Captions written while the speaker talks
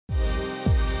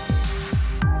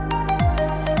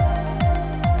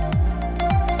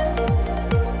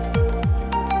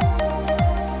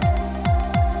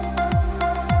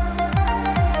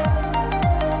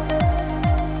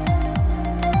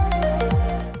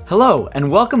Hello, and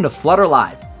welcome to Flutter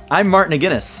Live. I'm Martin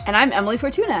Aguinis. And I'm Emily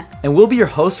Fortuna. And we'll be your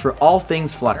hosts for all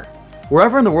things Flutter.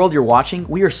 Wherever in the world you're watching,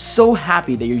 we are so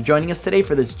happy that you're joining us today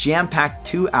for this jam-packed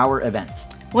 2-hour event.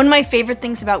 One of my favorite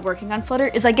things about working on Flutter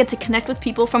is I get to connect with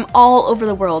people from all over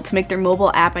the world to make their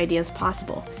mobile app ideas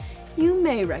possible. You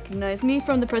may recognize me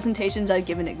from the presentations I've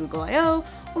given at Google I/O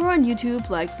or on YouTube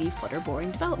like the Flutter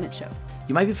Boring Development Show.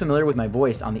 You might be familiar with my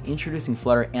voice on the Introducing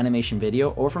Flutter animation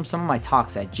video or from some of my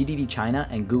talks at GDD China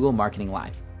and Google Marketing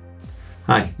Live.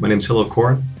 Hi, my name is Hillel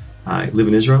Koren. I live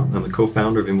in Israel and I'm the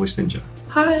co-founder of Invoice Ninja.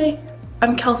 Hi,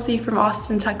 I'm Kelsey from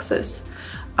Austin, Texas.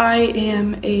 I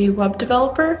am a web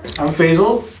developer. I'm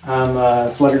Faisal. I'm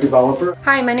a Flutter developer.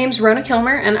 Hi, my name's Rona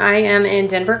Kilmer and I am in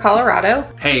Denver,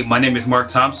 Colorado. Hey, my name is Mark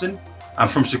Thompson. I'm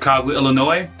from Chicago,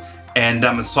 Illinois, and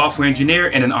I'm a software engineer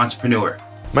and an entrepreneur.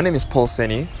 My name is Paul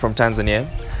Seni from Tanzania.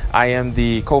 I am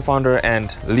the co-founder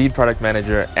and lead product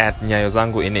manager at Nyayo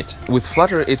Zangu Init. With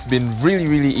Flutter, it's been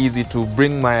really easy to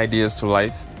bring my ideas to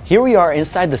life. Here we are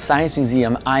inside the Science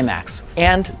Museum IMAX,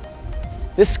 and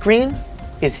this screen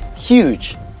is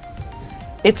huge.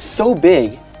 It's so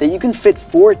big that you can fit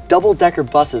 4 double-decker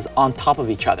buses on top of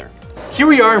each other. Here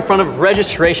we are in front of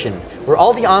registration, where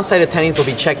all the on-site attendees will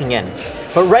be checking in.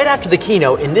 But right after the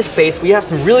keynote, in this space, we have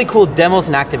some really cool demos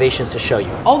and activations to show you.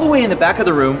 All the way in the back of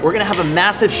the room, we're gonna have a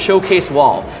massive showcase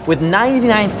wall with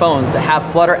 99 phones that have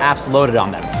Flutter apps loaded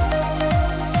on them.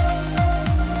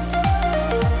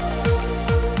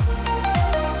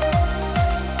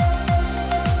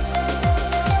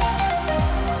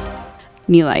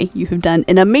 Nilay, you have done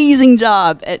an amazing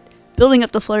job at building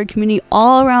up the Flutter community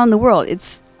all around the world.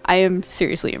 I am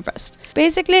seriously impressed.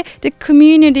 Basically, the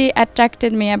community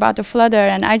attracted me about the Flutter,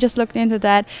 and I just looked into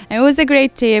that. And it was a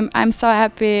great team. I'm so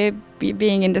happy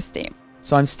being in this team.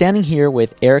 So I'm standing here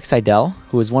with Eric Seidel,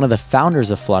 who is one of the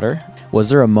founders of Flutter. Was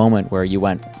there a moment where you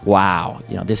went, wow,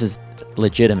 this is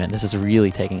legitimate, this is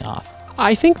really taking off?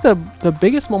 I think the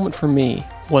biggest moment for me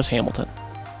was Hamilton.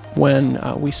 When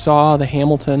we saw the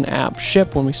Hamilton app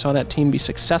ship, when we saw that team be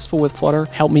successful with Flutter,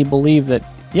 helped me believe that,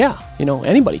 yeah,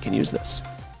 anybody can use this.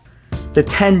 The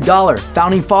 $10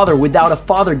 founding father without a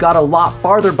father got a lot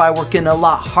farther by working a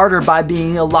lot harder, by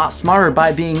being a lot smarter,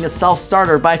 by being a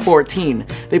self-starter. By 14,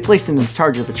 they placed him in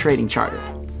charge of a trading charter.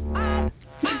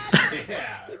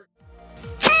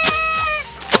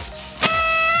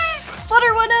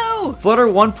 Flutter 1.0! Flutter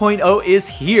 1.0 is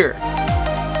here.